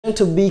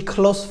to be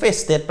close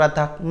fisted ប្រ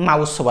ថាម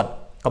កស្វិត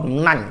កំ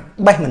ណាញ់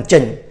បេះមិនចេ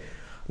ញ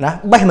ណា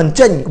បេះមិន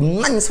ចេញកំ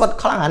ណាញ់ស្វិត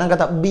ខ្លាំងអាហ្នឹងគេ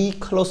ថា be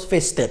close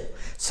fisted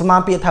ស្មើ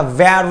ពាក្យថា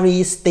very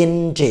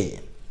stingy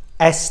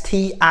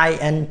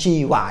stingy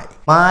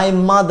my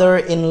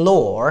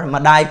mother-in-law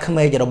ម្ដាយក្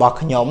មេករបស់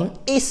ខ្ញុំ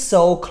is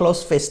so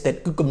close fisted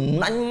គឺកំ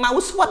ណាញ់មក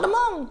ស្វិតហ្ម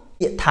ង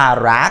ពាក្យថា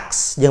rax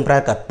យើងប្រើ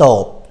កត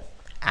ប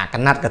អាក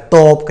ណាត់កត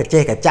បក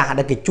ចេះកចាស់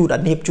ដែលគេជូត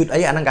អានីបជូតអី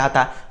អាហ្នឹងគេហៅ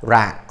ថា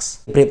rax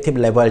ប្រៀបធៀប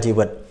level ជី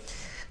វិត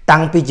តាំ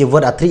ងពីជីវិ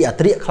តអត្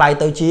រាខ្លាយ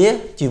ទៅជា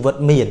ជីវិត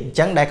មានអញ្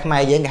ចឹងដែលខ្មែ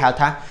រយើងគេហៅ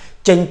ថា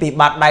ចេញពី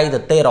បាតដៃទៅ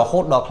ទេរហូ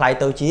តដល់ខ្លាយ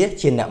ទៅ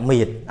ជាអ្នក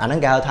មានអាហ្នឹង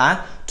គេហៅថា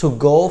to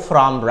go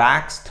from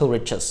rags to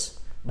riches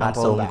បាទ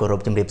សូមគោរព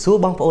ជំរាបសួរ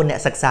បងប្អូនអ្នក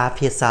សិក្សា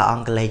ភាសាអ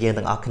ង់គ្លេសយើង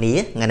ទាំងអស់គ្នា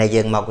ថ្ងៃនេះ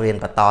យើងមករៀន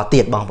បន្តទៀ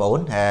តបងប្អូន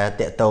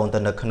តកតងទៅ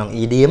នៅក្នុង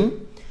idiom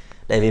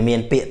ដែលវាមាន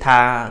ពាក្យថា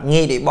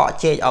ងាយដូចបក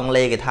ជែកអង់គ្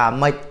លេសគេថា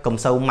ម៉េចកុំ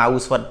សូវម៉ៅ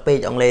ស្វិតពេក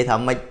អង់គ្លេសថា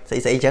ម៉េចស្អី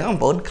អញ្ចឹងបង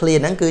ប្អូន clear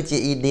ហ្នឹងគឺជា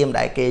idiom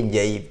ដែលគេនិ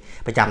យាយ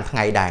ប្រចាំថ្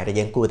ងៃដែរដែល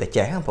យើងគួរតែ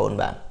ចេះបងប្អូន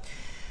បាទ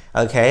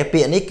អូខេពា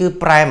ក្យនេះគឺ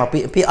ប្រែមកពា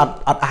ក្យអ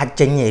ត់អាច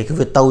ចេញទេគឺ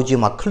វាទៅជា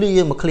មក clear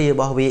រ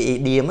បស់វា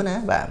idiom ណា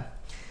បាទ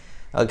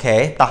អូខេ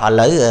តោះឥ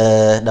ឡូវ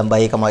ដើម្បី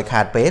កុំឲ្យខា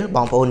តពេលប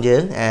ងប្អូនយើ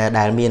ង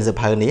ដែលមានសៀវ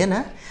ភៅនេះ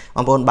ណាប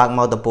ងប្អូនបើកម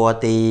កទំព័រ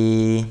ទី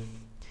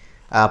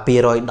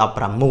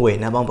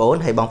216ណាបងប្អូន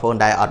ហើយបងប្អូន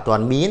ដែលអត់ទា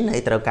ន់មានហើ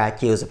យត្រូវការ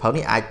ជាវសៀវភៅ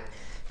នេះអាច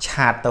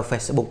ឆាតទៅ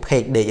Facebook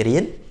page ដេករៀ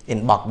ន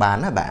inbox បាន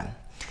ណាបាទ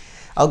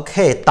អូ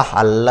ខេតោះ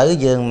ឥឡូវ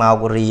យើងម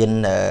ករៀន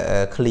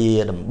clear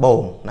ដំបូ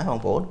ងណាបង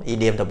ប្អូន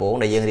idiom ដំបូង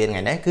ដែលយើងរៀនថ្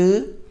ងៃនេះគឺ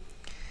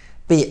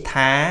ពាក្យ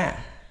ថា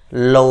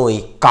លយ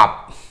កប់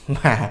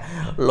បាទ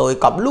លយ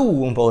កប់លូ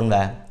បងប្អូន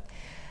បាទ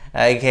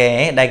អូខេ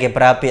ដែលគេ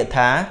ប្រើពាក្យ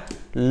ថា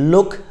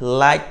look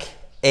like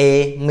a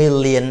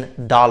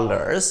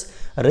 $1,000,000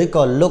 ឬ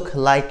ក៏ look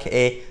like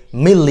a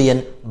 $1,000,000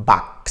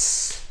 bucks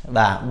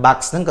បាទ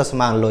bucks ហ្នឹងក៏ស្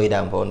មើលុយដែ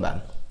របងប្អូនបាទ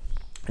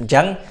អញ្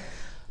ចឹង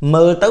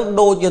មើលទៅ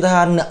ដូចជាថា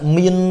អ្នក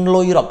មាន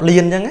លុយរាប់លា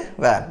នអញ្ចឹងណា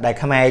បាទដែល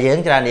ខ្មែរយើង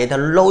ច្រើននិយាយថា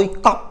លុយ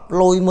កប់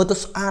លុយមើលទៅ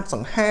ស្អាតស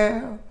ង្ហា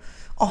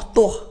អស់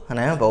ទោះ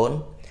ណាបងប្អូន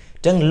អ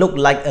ញ្ចឹង look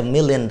like a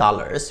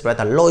 $1,000,000 ប្រែ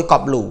ថាលុយក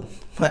ប់លូ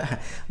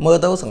មើល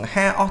ទៅសង្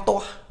ហាអស់ទោះ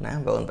ណាប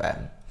ងប្អូនបាទ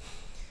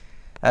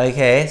អូ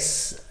ខេ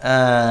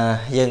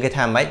យើងគេ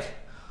ថាម៉េច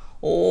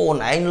អូន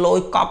ឯងលុយ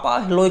កប់ហើ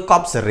យលុយក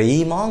ប់សេរី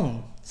ហ្មង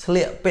ស្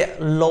លៀកពាក់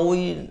លុយ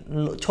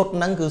ឈុត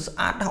ហ្នឹងគឺស្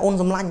អាតណាស់អូន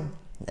សម្លាញ់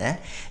ណា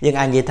យើង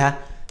អាចនិយាយថា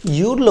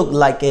you look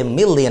like a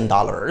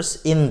 $1,000,000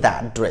 in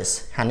that dress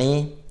honey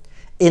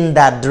in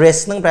that dress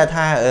ហ្នឹងប្រែ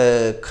ថា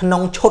ក្នុ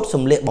ងឈុតស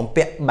ម្លៀកបំ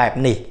ពាក់បែប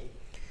នេះ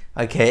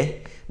អូខេ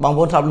បងប្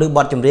អូនធ្លាប់ឮប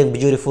ទចម្រៀង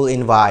beautiful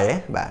in white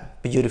បាទ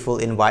beautiful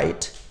in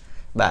white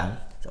បាទ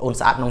អូន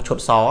ស្អាតក្នុងឈុត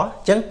សអ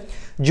ញ្ចឹង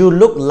you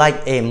look like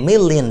a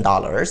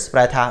 $1,000,000 ប្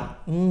រែថា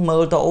មើ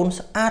លទៅអូន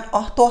ស្អាតអ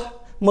ស់ទោះ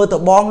មើលទៅ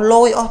បងល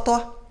យអស់ទោះ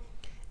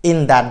in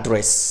that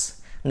dress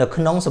នៅ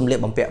ក្នុងសម្លៀក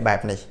បំពាក់បែ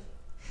បនេះ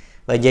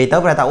បើនិយាយទៅ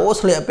ប្រែថាអូ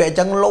ស្លៀកពាក់អញ្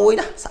ចឹងលយ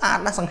ណាស្អាត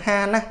ណាស់សង្ហា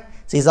ណាស់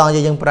ស៊ីសង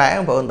យើងប្រែប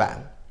ងប្អូនបាទ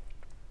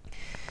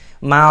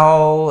មក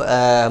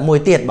មួយ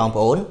ទៀតបង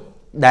ប្អូន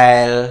ដែ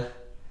ល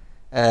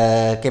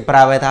គេប្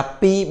រើវាថា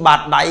ពីបា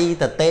តដៃ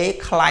ទទេ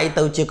คล้าย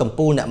ទៅជាកំ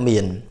ពូលអ្នកមា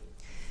ន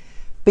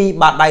ពី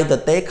បាតដៃទ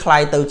ទេคล้า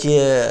ยទៅជា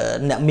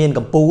អ្នកមាន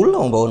កំពូលប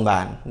ងប្អូន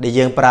បាទដែល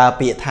យើងប្រើ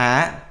ពាក្យថា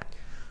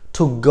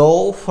to go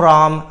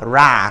from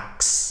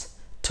rags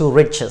to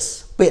riches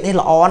ពាក្យនេះ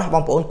ល្អណាស់ប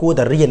ងប្អូនគួរ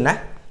តែរៀនណា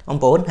បង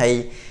ប្អូនហើយ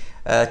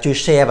ជួយ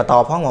share បន្ត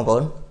ផងបងប្អូ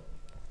ន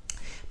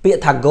ពាក្យ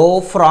ថា go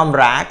from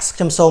rags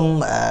ខ្ញុំសូម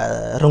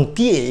រង្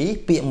គាយ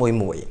ពាក្យ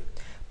មួយ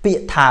ពាក្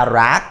យថា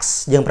rags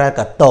យើងប្រើ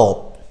កតប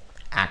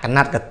អាក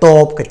ណាត់កត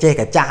បកចេះ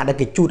កចាស់ដែល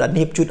គេជូតអា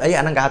នីបជូតអី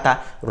អាហ្នឹងគេហៅថា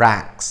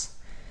rags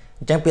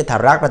អញ្ចឹងពាក្យថា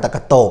rag ប្រែថាក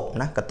តប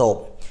ណាកតប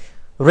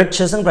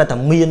riches ហ្នឹងប្រែថា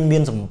មា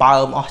នសម្បើ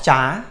មអស្ចា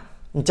រ្យ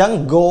អញ្ចឹង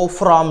go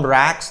from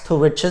rags to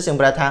riches យើង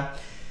ប្រែថា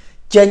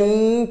ចេញ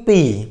ពី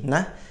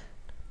ណា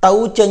ទៅ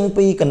ចេញ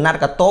ពីកណាត់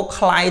កតបค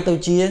ล้ายទៅ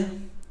ជា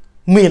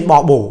មានប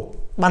បោ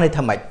បានន័យ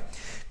ថាម៉េច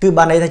គឺ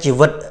បានន័យថាជី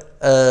វិត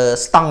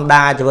ស្តង់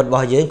ដារជីវិតរប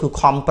ស់យើងគឺ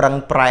ខំប្រឹង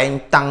ប្រែង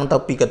តាំងទៅ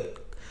ពី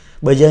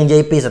បើយើងនិយា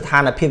យពីស្ថា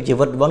នភាពជី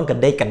វិតវិញក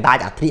ដេកកដា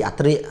ច់អធិ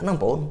ហ្នឹងបង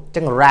ប្អូនអញ្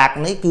ចឹង rag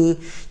នេះគឺ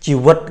ជី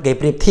វិតគេ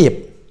ប្រៀបធៀប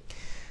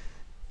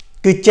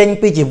គឺចេញ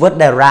ពីជីវិត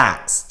ដែល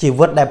rags ជី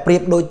វិតដែលប្រៀ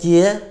បដូចជា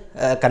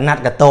កណា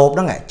ត់កតបហ្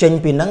នឹងចេញ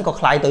ពីហ្នឹងក៏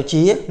คล้ายទៅ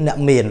ជាអ្នក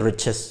មាន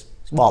riches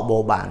បបោ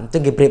បានអញ្ចឹ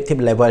ងគេប្រៀបធៀប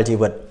level ជី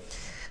វិត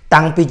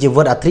តាំងពីជី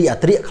វិតអធិ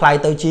คล้าย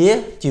ទៅជា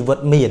ជីវិត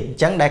មានអ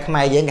ញ្ចឹងដែលខ្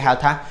មែរយើងគេហៅ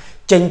ថា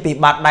ចេញពី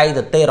បាតដៃ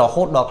ទៅទេរ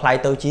ហូតដល់คล้าย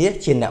ទៅ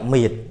ជាអ្នក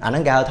មានអាហ្នឹ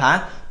ងគេហៅថា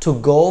to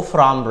go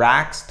from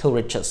rags to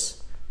riches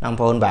បង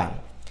ប្អូនបាទ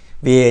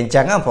វាអញ្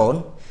ចឹងបងប្អូន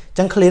អញ្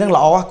ចឹង clear ហ្នឹង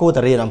ល្អគួរ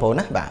តែរៀនបងប្អូន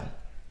ណាបាទ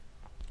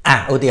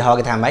ឧទាហរណ៍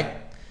គេថាម៉េច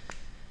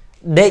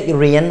Dek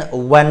Rean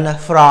went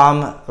from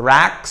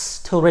rags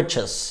to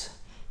riches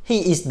he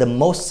is the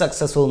most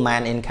successful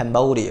man in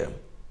Cambodia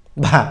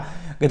បាទ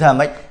គេថា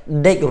ម៉េច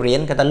Dek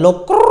Rean គេថាលោក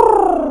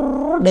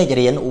Dek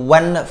Rean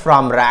went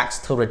from rags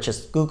to riches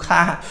គឺ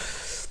ថា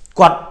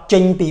គាត់ចេ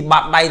ញពីបា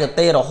តដៃទៅ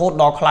ទេរហូត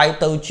ដល់ខ្លាយ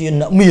ទៅជា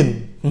អ្នកមាន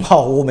ម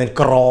កមិន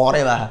ក្រ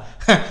ទេបាទ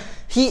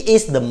He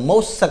is the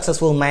most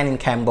successful man in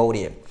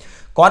Cambodia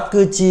គាត់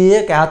គឺជា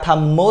គេហៅថា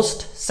most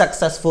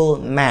successful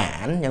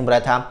man យ៉ាងប្រែ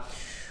ថា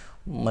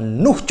ម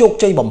នុស្សជោគ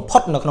ជ័យបំផុ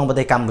តនៅក្នុងប្រ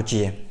ទេសកម្ពុ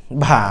ជា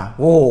បាទ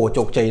អូ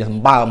ជោគជ័យស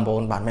ម្បើមបងប្អូ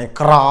នបាទមិន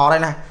ក្រទេ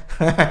ណា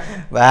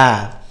បាទ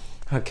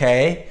អូខេ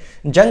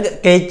អញ្ចឹង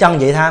គេចង់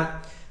និយាយថា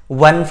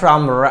went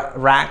from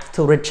rags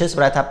to riches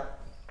ប្រែថា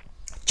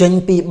ចេញ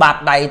ពីបាត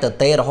ដៃទៅ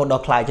ទេរហូតដ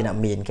ល់ខ្លាយជាអ្នក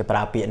មានគេប្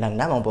រើពាក្យហ្នឹង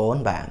ណាបងប្អូន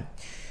បាទ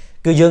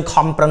គឺយើង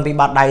ខំប្រឹងពី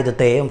បាតដៃទៅ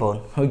ទេបងប្អូន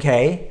អូខេ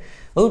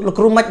លោក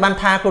គ្រូមិនបាន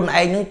ថាខ្លួន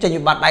ឯងនឹងចេញ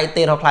ពីបាតដៃ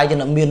ទេរហូតខ្លាយជា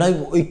អ្នកមានហើ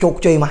យជោគ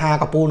ជ័យមហា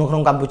កពូលនៅក្នុ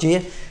ងកម្ពុជា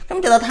ខ្ញុំ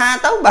ជឿថា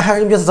ទៅបាទខ្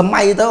ញុំជឿស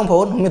ម័យទៅបងប្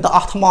អូនមានតែអ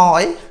ស់ថ្ម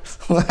អី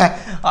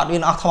អត់មា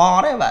នអស់ថ្ម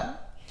ទេបាទ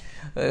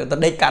ទៅ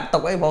ដេកកាត់តុ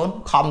កអីបងប្អូន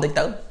ខំតិច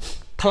ទៅ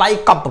ថ្លៃ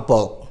កប់ពព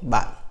ក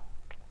បាទ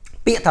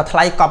ពាក្យថាថ្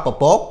លៃកប់ព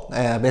ពក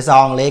ភាសា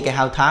អង់គ្លេសគេ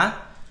ហៅថា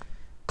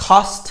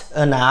cost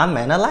an arm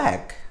and a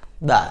leg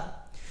បាទ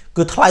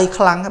គឺថ្លៃ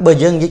ខ្លាំងបើ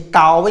យើងនិយាយ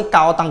កោវិញ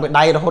កោតាំងពី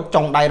ដៃរហូត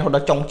ចុងដៃរហូតដ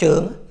ល់ចុងជើ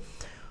ង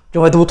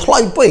ជុំឲ្យទូថ្លៃ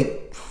ពេក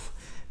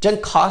អញ្ចឹង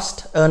cost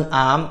an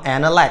arm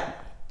and a leg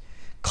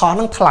cost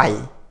នឹងថ្លៃ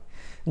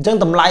អញ្ចឹង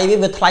តម្លៃ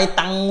វាថ្លៃ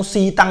តាំង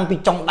ស៊ីតាំងពី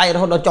ចុងដៃរ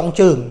ហូតដល់ចុង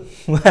ជើង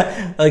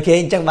អូខេ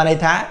អញ្ចឹងបានន័យ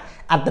ថា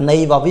អត្ថន័យ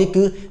របស់វា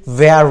គឺ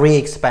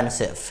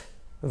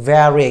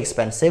very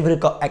expensive ឬ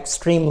ក៏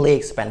extremely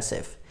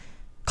expensive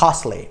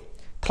costly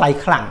ថ្លៃ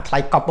ខ្លាំងថ្លៃ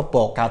កប់ពព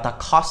កគេហៅថា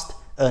cost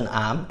an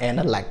arm and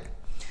a leg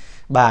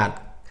បាទ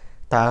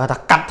តើថា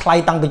កាត់ថ្លៃ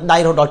តាំងពីដៃ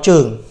រហូតដល់ជើ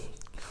ង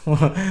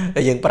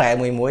តែយើងប្រែ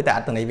មួយតែអ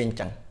ត្ថន័យវាអញ្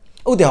ចឹង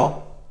ឧទាហរណ៍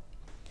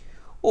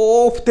អូ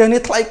ផ្ទះនេះ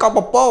ថ្លៃកប់ព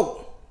ពក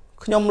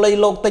ខ្ញុំលេង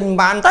លោកទិញ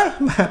បានទេ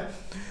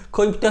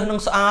ឃើញផ្ទះនឹង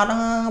ស្អាត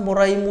ណាប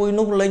រិយមួយ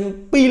នោះលេង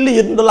$2 លា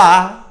ន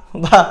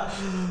បាទ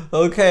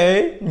អូខេ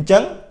អញ្ចឹ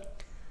ង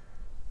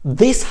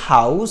this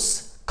house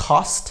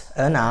cost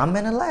an arm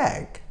and a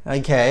leg អូ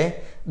ខេ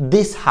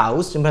this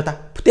house ខ្ញុំថា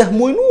ផ្ទះ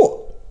មួយនោះ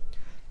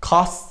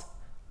cost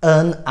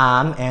an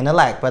arm and a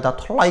leg បើថា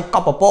ថ្លៃក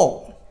ប់ពពក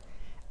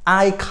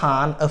I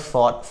can't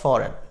afford for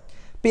it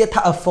ពាក្យថា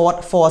afford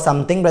for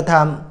something បើ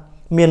ថា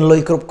មានលុ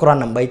យគ្រប់គ្រាន់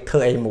ដើម្បីធ្វើ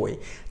អីមួយ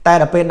តែ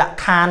ដល់ពេលដាក់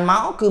ខានម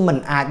កគឺมัน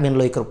អាចមាន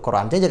លុយគ្រប់គ្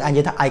រាន់ទេយើងអាចនិ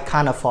យាយថា I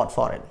can't afford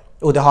for it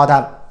ឧទាហរណ៍ថា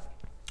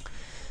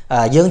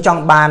យើងច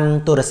ង់បាន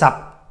ទូរស័ព្ទ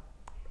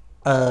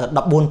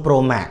14 Pro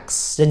Max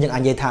យើងអា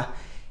ចនិយាយថា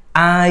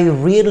I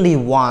really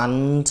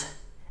want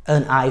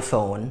an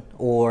iPhone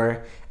or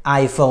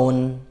iPhone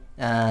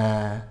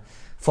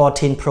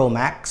 14 Pro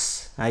Max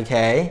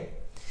okay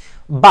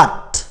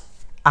but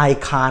I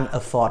can't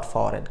afford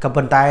for it ក៏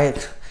ប៉ុន្តែ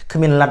គ្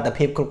មានលទ្ធ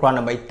ភាពគ្រប់គ្រាន់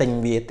ដើម្បីទិញ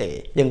វាទេ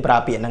យើងប្រើ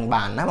ពាក្យហ្នឹង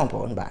បានណាបងប្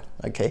អូនបាទ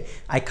អូខេ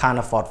I can't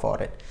afford for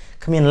it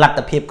គ្មានលទ្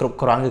ធភាពគ្រប់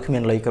គ្រាន់គឺគ្មា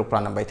នលុយគ្រប់គ្រា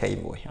ន់ដើម្បីធ្វើ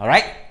មួយ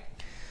alright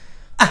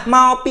ម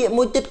កពាក្យ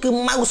មួយទៀតគឺ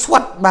mouse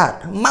swat បាទ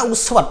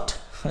mouse swat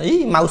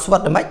mouse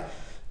swat ហ្មង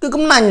គឺ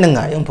កំណាញ់ហ្នឹង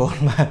ហើយបងប្អូន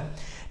បាទ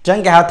អញ្ចឹង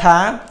គេហៅថា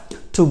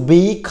to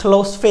be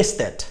close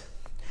fisted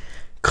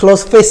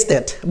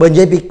បើនិ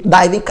យាយពី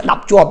ដៃវិញក្តា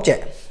ប់ជាប់ចេះ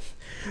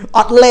អ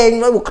ត់លេង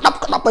មកក្តាប់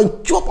ឲ្យ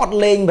ជាប់អត់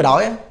លេងបណ្ដោ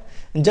យ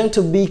អញ្ចឹង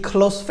to be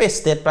close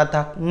fisted ប្រែ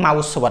ថា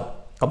mouse swat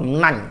កំ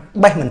ណាញ់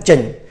បេះមិនចេញ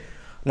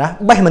ណា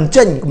បេះមិន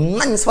ចេញកំ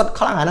ណាញ់ស្វិត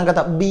ខ្លាំងអាហ្នឹងគេ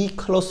ថា be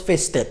close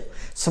fisted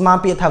ស្មើ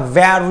ពាក្យថា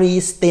very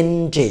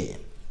stingy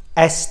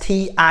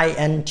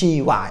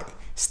STINGY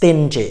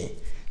stingy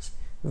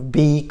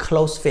be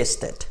close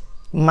fisted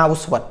mouse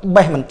swat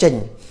បេះមិនចេញ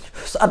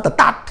ស្អិត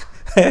តាត់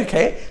អូ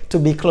ខេ to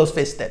be close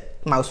fisted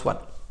mouse swat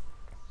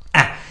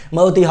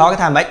មើលឧទាហរណ៍គេ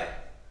ថាម៉េច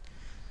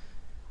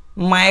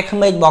ម៉ែក្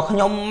មេករបស់ខ្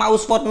ញុំ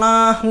mouse swat ណា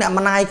អ្នក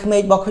ម្នាយក្មេ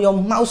ករបស់ខ្ញុំ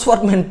mouse swat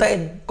មែនទេ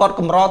គាត់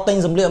កម្រទិញ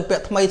សម្លៀកបំពា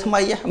ក់ថ្មី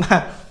បា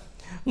ទ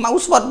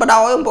mouse swat ប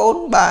ដ ாய் បងប្អូន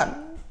បាទ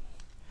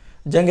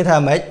អញ្ចឹងគេថា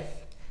ម៉េច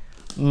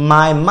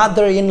My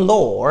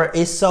mother-in-law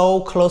is so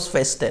close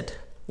fisted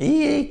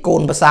កូ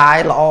នប្រសាយ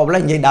ល្អម្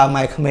ល៉េះនិយាយដើម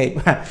ម៉ែក្មេក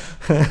បាទ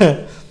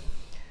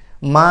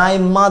My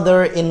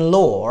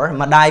mother-in-law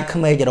ម្ដាយក្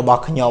មេករប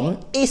ស់ខ្ញុំ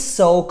is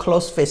so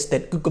close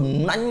fisted គឺកំ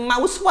ណាញ់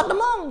mouse swat ហ្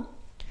មង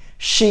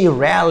She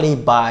rarely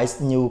buys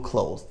new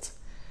clothes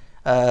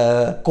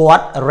គា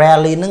ត់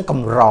rarely នឹងក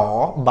ម្រ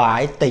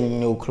buy ទិញ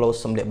new clothes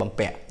សម្លៀកបំ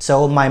ពាក់ So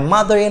my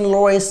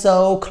mother-in-law is so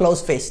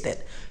close fisted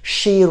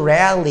She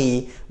rarely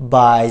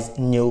buys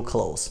new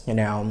clothes you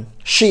know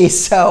She is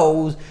so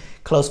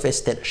close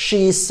fisted She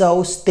is so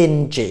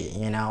stingy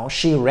you know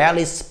She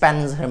rarely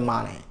spends her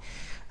money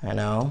you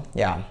know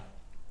yeah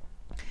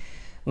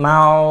ម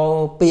ក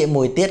ពាក្យ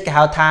មួយទៀតគេ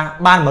ហៅថា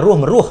បានមករ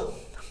ស់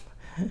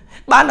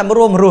បានតែមក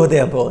រស់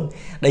ទេបងប្អូន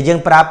ដែលយើង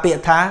ប្រើពាក្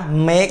យថា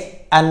make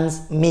ends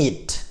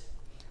meet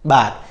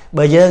បាទ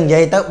បើយើងនិយា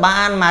យទៅបា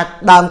នមក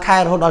ដើមខែ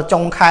រហូតដល់ចុ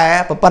ងខែ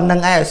ប៉ុណ្្នឹង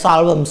ឯងស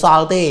ល់វាមិនស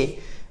ល់ទេ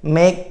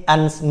make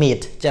ends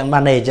meet ចឹងបា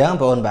នទេអញ្ចឹងបង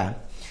ប្អូនបាទ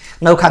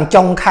នៅខាង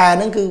ចុងខែ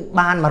ហ្នឹងគឺ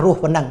បានមករស់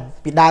ប៉ុណ្ណឹង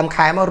ពីដើម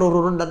ខែមករស់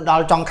ដ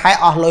ល់ចុងខែ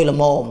អស់លុយល្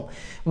មម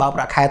បើប្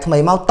រាក់ខែថ្មី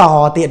មកត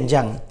ទៀតអញ្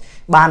ចឹង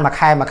បានមួយ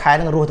ខែ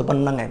ហ្នឹងរស់ទៅប៉ុ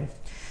ណ្្នឹងឯង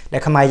ដែ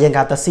លខ្មែរយើងគេ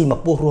ហៅថាស៊ីមក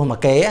ពោះរស់មក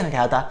គេគេ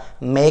ហៅថា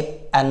make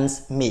ends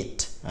meet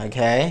អូ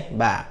ខេ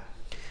បាទ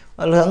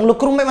រឿងលោក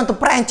គ្រូមិនបានទៅ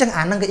ប្រែអញ្ចឹង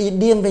អាហ្នឹងក៏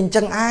idiom វាអញ្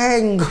ចឹងឯ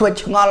ងគាត់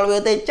ឆ្ងល់វា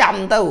ទេចាំ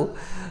ទៅ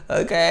អូ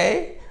ខេ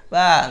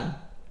បាទ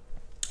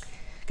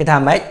គេថា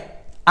ម៉េច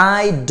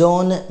I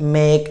don't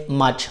make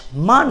much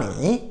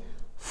money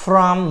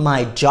from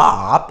my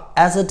job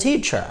as a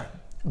teacher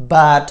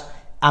but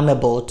I'm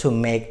able to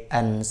make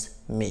ends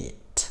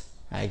meet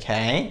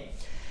okay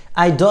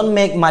I don't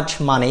make much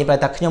money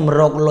តែខ្ញុំ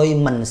រកលុយ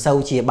មិនសូវ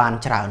ជាបាន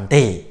ច្រើន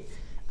ទេ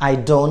I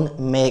don't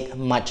make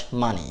much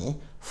money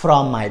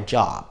from my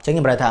job អញ្ចឹងខ្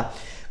ញុំប្រែថា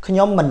ខ្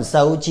ញុំមិន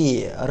សូវជា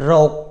រ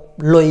ក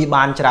លុយ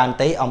បានច្រើន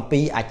ទេអំពី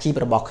អាជីព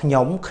របស់ខ្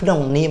ញុំក្នុង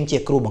នាមជា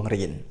គ្រូបង្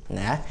រៀន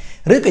ណា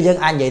ឬក៏យើង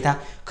អាចនិយាយថា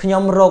ខ្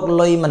ញុំរក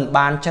លុយមិន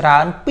បានច្រើ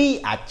នពី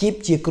អាជីព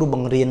ជាគ្រូប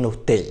ង្រៀននោះ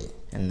ទេ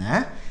ណា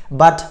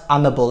but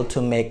I'm able to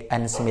make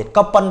ends meet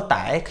ក៏ប៉ុន្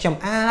តែខ្ញុំ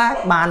អាច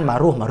បានមក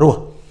រស់បាទ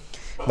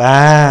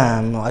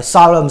ឲ្យស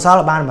ល់មិនស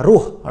ល់បានមករ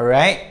ស់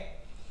alright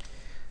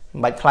មិន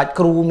បាច់ខ្លាច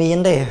គ្រូមាន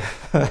ទេ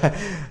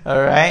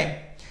alright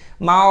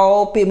មក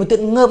ពាក្យមួយទៀត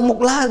ងើបមុខ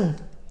ឡើង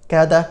គេ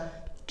ហៅថា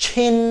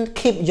chin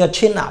keep your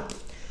chin up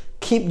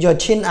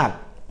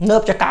ងើ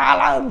បចកា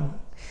ឡើង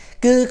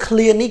គឺ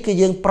clear នេះគឺ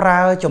យើងប្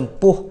រើចំ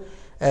ពោះ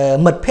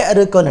មិត្តភ័ក្តិ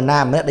ឬក៏នរណា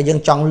ម្នាក់ដែលយើង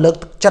ចង់លើក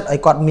ទឹកចិត្តឲ្យ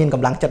គាត់មានក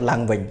ម្លាំងចិត្តឡើ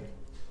ងវិញ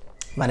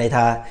បានន័យ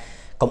ថា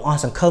កុំអស់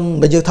សង្ឃឹម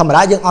បើយើងធម្ម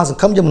តាយើងអស់ស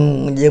ង្ឃឹមយើង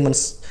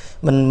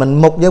មិន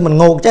មុខយើងមិន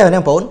ងោកចេះណា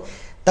បងប្អូន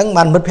តឹង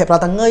បានមិត្តភ័ក្តិប្រា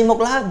ប់ថាងើយមុខ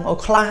ឡើងឲ្យ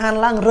ក្លាហាន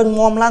ឡើងរឹង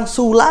មាំឡើង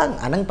ស៊ូឡើង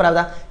អាហ្នឹងប្រាប់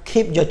ថា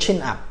keep your chin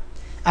up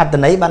អត្ថ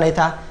ន័យបានន័យ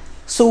ថា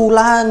ស៊ូ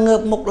ឡើងងើ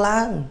បមុខឡើ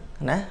ង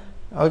ណា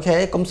អូខេ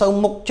កុំសូវ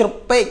មុខជ្រុប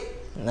ពេក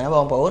ណាប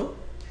ងប្អូន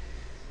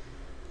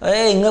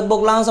អេងើបមុ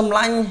ខឡើងសម្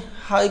លាញ់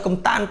ហើយកុំ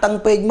តានតឹង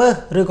ពេកមើល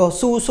ឬក៏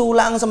ស៊ូ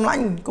ឡើងសម្លា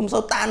ញ់កុំសូ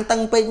វតានតឹ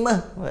ងពេកមើល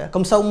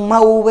កុំសូវ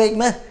ម៉ៅពេក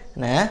មើល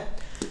ណា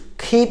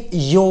keep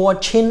your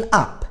chin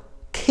up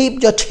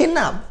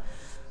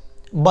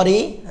body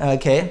អូ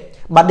ខេ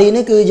body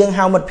នេះគឺយើង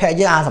ហៅមិត្តភ័ក្តិ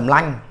យើងអាសម្លា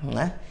ញ់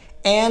ណា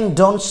and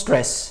don't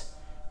stress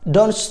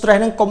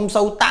ហ្នឹងកុំ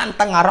សូវតាន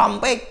តឹងអារម្មណ៍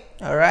ពេក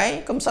alright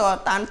កុំសូវ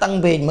តានតឹង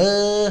ពេកមើល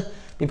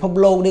ពិភព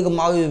លោកនេះកុំ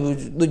ឲ្យ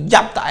ដូច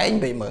យ៉ាប់តែឯង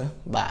ពេកមើល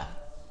បាទ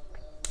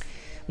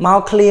មក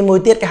clear មួយ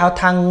ទៀតគេហៅ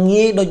ថា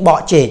ងាយដូចបក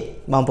ចេក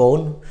បងប្អូន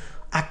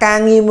អាការ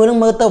ងាយមួយហ្នឹង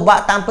មើលទៅបា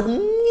ក់តាមពិត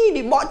ងាយ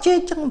ដូចបកចេក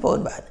ចឹងបងប្អូន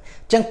បាទ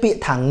ចឹងពាក្យ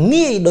ថា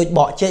ងាយដូចប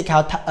កចេកគេ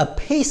ហៅថា a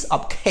piece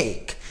of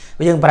cake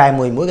បើយើងប្រែ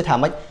មួយគេថា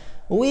ម៉េច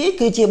វា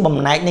គឺជាបំ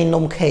ណែកនៃ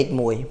នំខេក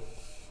មួយ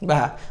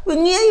បាទវា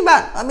ងាយបា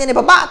ទអត់មានអី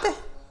ពិបាកទេ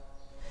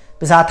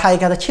ភាសាថៃ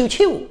គេថា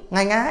ឈឺ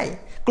ងាយ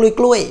ក្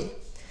លួយ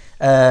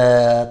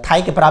ថៃ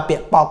គេប្រើពា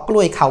ក្យបោកក្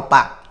លួយខៅ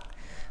ប៉ាក់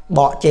ប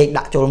កចេក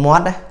ដាក់ចូលមា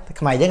ត់ណា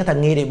ខ្មែរយើងគេថា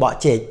ងាយដូចបក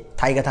ចេក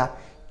ថៃគេថា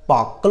ប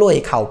កក្លួយ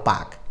ខៅប៉ា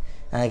ក់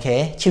អូខេ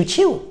ឈឺ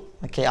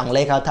អូខេអង់គ្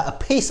លេសគេថា a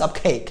piece of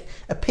cake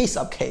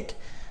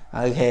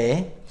អូខេ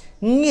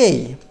ងាយ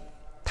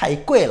ថៃ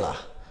គួយឡា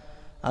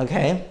អូ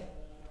ខេ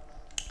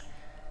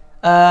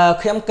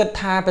ខ្ញុំគិត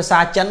ថាភាសា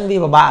ចិនវា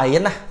ពិបាករៀ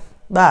នណា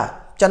បាទ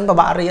ចិនពិ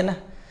បាករៀនណា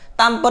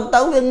តាមពិតទៅ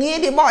វាងាយ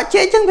ទីបក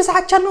ចេកចឹងភាសា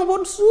ចិនបងប្អូ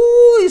ន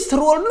ស្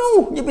រួលនោះ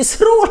និយាយពី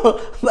ស្រួល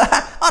បា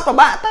ទអត់ពិ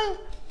បាកទេ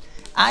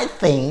I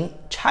think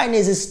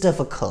Chinese is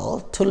difficult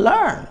to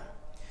learn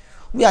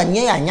វាអ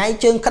ញ៉ៃ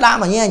ជើងក្តាម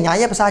អញ៉ៃ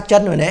ភាសាចិន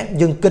ហ្នឹង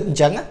យើងគិតអ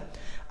ញ្ចឹង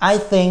I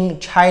think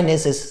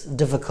Chinese is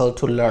difficult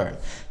to learn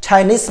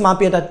Chinese មក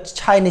ពីថា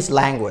Chinese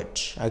language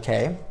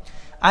okay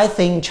I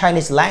think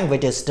Chinese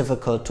language is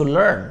difficult to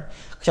learn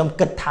ខ្ញុំ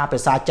គិតថាភា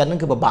សាចិនហ្នឹង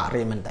គឺពិបាក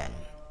រៀនមែនតើ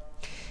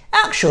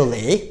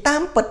Actually តា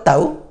មពិតទៅ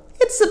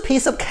it's a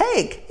piece of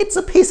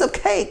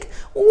cake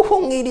អូ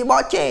ងាយទីប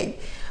កចេក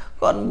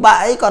គាត់បា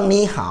ក់អីគាត់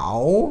នេះហៅ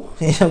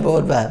បងប្អូ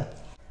ន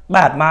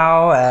បាទមក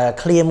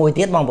clear មួយ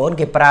ទៀតបងប្អូន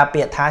គេប្រើ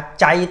ពាក្យថា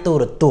ចៃទូ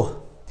រទស្សន៍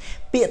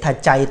ពាក្យថា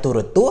ចៃទូរ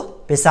ទស្សន៍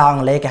ភាសាអ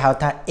ង់គ្លេសគេហៅ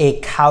ថា a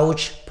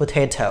couch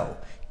potato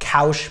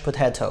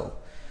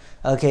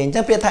អូខេអញ្ចឹ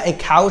ងពាក្យថា a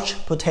couch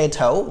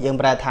potato យើង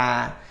ប្រើថា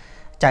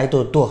ចៃទូ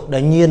រទស្សន៍ដែ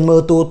លញៀនមើ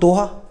លទូរទស្ស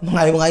ន៍ថ្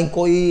ងៃអង្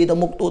គុយទៅ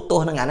មុខទូរទស្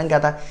សន៍ហ្នឹងអាហ្នឹងគេ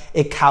ថា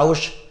a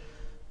couch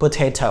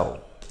potato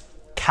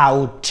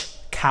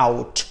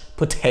couch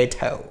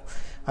potato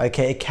អូ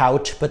ខេ a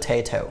couch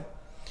potato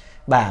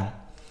បាទ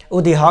ឧ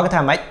ទាហរណ៍គេ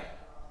ថាម៉េច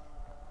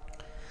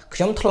ខ្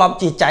ញុំធ្លាប់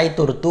ជាចៃ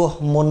ទូរទស្សន៍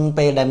មុន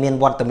ពេលដែលមាន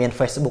វត្តមាន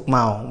Facebook ម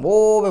កអូ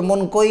ពេលមុន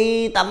អង្គុយ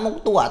តាមមុខ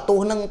ទូអាទូ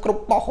ហ្នឹងគ្រ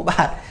ប់ប៉ុស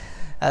បាទ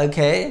អូ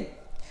ខេ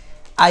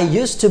I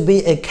used to be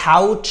a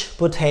couch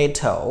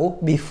potato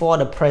before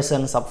the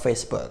presence of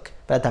Facebook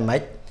តែថាម៉េ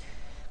ច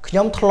ខ្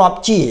ញុំធ្លាប់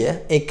ជា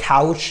a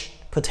couch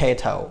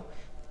potato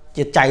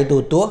ជាចៃទូ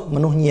រទស្សន៍ម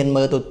នុស្សញៀន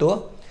មើលទូរទស្ស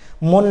ន៍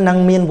មុននឹង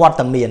មានវត្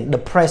តមាន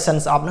the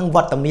presence of នឹងវ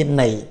ត្តមាន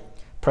នៃ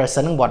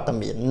present នឹងវត្ត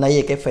មាននៃ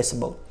គេ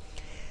Facebook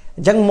អ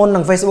ញ្ចឹងមុននឹ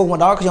ង Facebook មក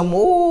ដល់ខ្ញុំ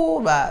អូ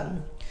បាទ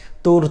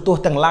ទូរទស្ស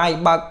ន៍ទាំង lain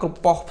បើកគ្រប់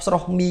ប៉ុសស្រ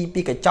ស់មី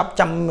ពីកញ្ចប់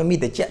ចាំមី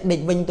តិចដេក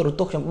វិញទូរ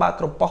ទស្សន៍ខ្ញុំបើក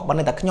គ្រប់ប៉ុសបើ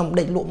តែខ្ញុំ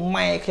ដេកលក់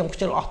ម៉ែខ្ញុំខ្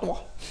ជិលអស់ទា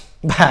ស់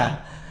បាទ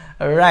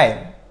right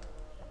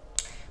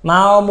ម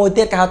កមួយ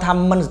ទៀតគេហៅថា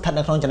មិនស្ថិត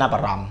នៅក្នុងចំណាប់អា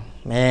រម្មណ៍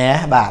មែ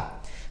បាទ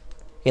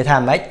គេថា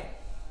ម៉េច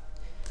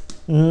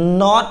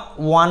not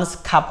one's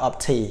cup of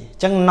tea អ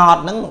ញ្ចឹង not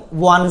ហ្នឹង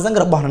one ហ្នឹង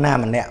របស់នរណា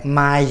ម្នាក់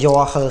my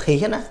your her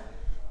his ណា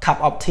cup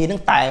of tea ហ្នឹ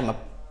ងតែម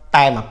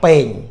កពេ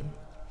ង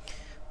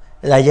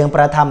ដែលយើងប្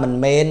រើថាមិន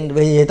មែន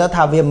វានិយាយទៅ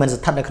ថាវាមិន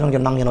ស្ថិតនៅក្នុង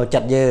ចំណង់ចំណូលចិ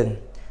ត្តយើង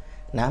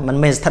ណាមិន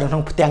មែនស្ថិតនៅក្នុ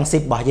ងផ្ទាំងស៊ី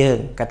បរបស់យើង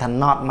គេថា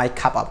not my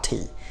cup of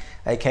tea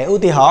អូខេឧ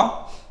ទាហរណ៍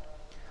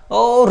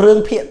ô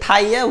rương phiện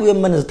Thai á vì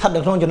mình thật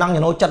được không cho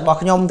năng nó chặt vào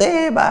nhom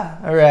thế bà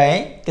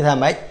right cái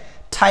thằng ấy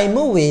Thai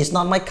movie is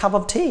not my cup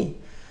of tea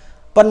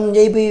bên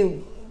gì vì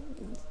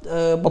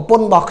bọc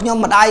bồn bọc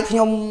nhom mà ai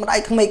không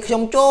mấy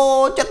không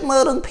cho chất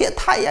mơ rương phiện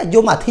Thai á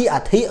vô mà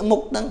thi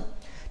mục nâng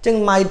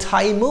chừng my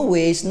Thai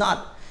movie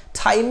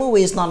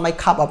is not my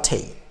cup of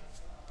tea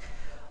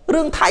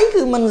rương Thái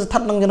cứ mình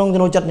thật năng cho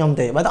nó chặt nhom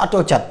thế bà ta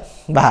cho chặt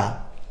bà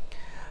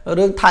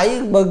rương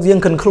Thái bờ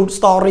riêng conclude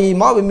story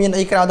mỗi bên miền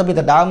ấy cái ta bị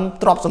ta đam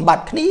drop sầm bát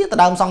khní ta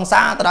đam song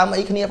xa ta đam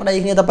ấy khní ở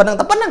đây khní ta bắn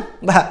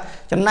bà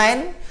cho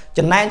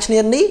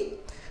nên ní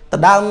ta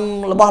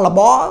đam là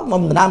bó mà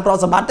mình đam drop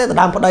sầm bát thế ta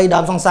đam ở đây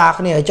đam song xa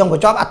khní ở trong cái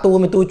job atu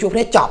mình tu chuột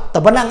này chọc ta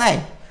bắn ngay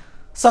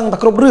sang ta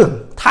cướp rương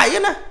Thái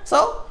á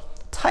so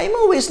Thai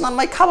movie is not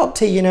my cup of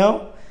tea you know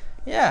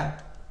yeah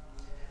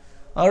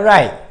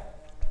alright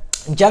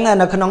chẳng là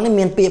nó không nói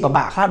miền Pia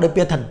bà khác đối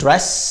với thần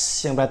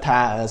dress yang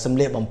berkata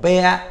sembelih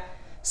bompe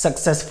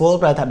successful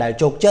berkata đại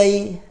chok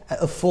chay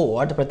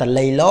afford berkata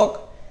laylog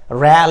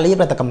rarely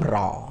berkata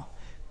kamro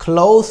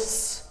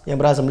clothes yang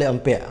berkata sembelih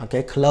bompe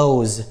okay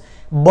clothes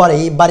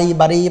body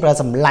berkata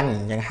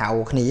semlan yang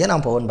hau khní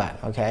nong pon bạn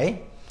okay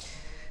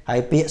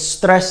hay pia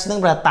stress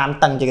nang berkata tam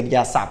tang je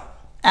kerja sap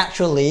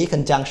actually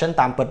conjunction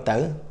tam pet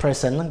tử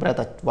present nang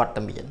berkata wat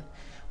tamien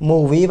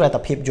movie berkata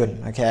phim yun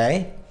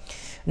okay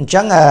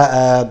chẳng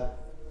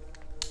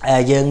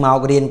dương màu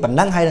green bản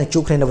năng hay là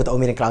chụp lên đầu tàu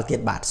miền Cloud tiệt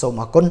bát xôm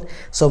mà con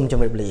xôm cho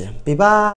mình bì bye bye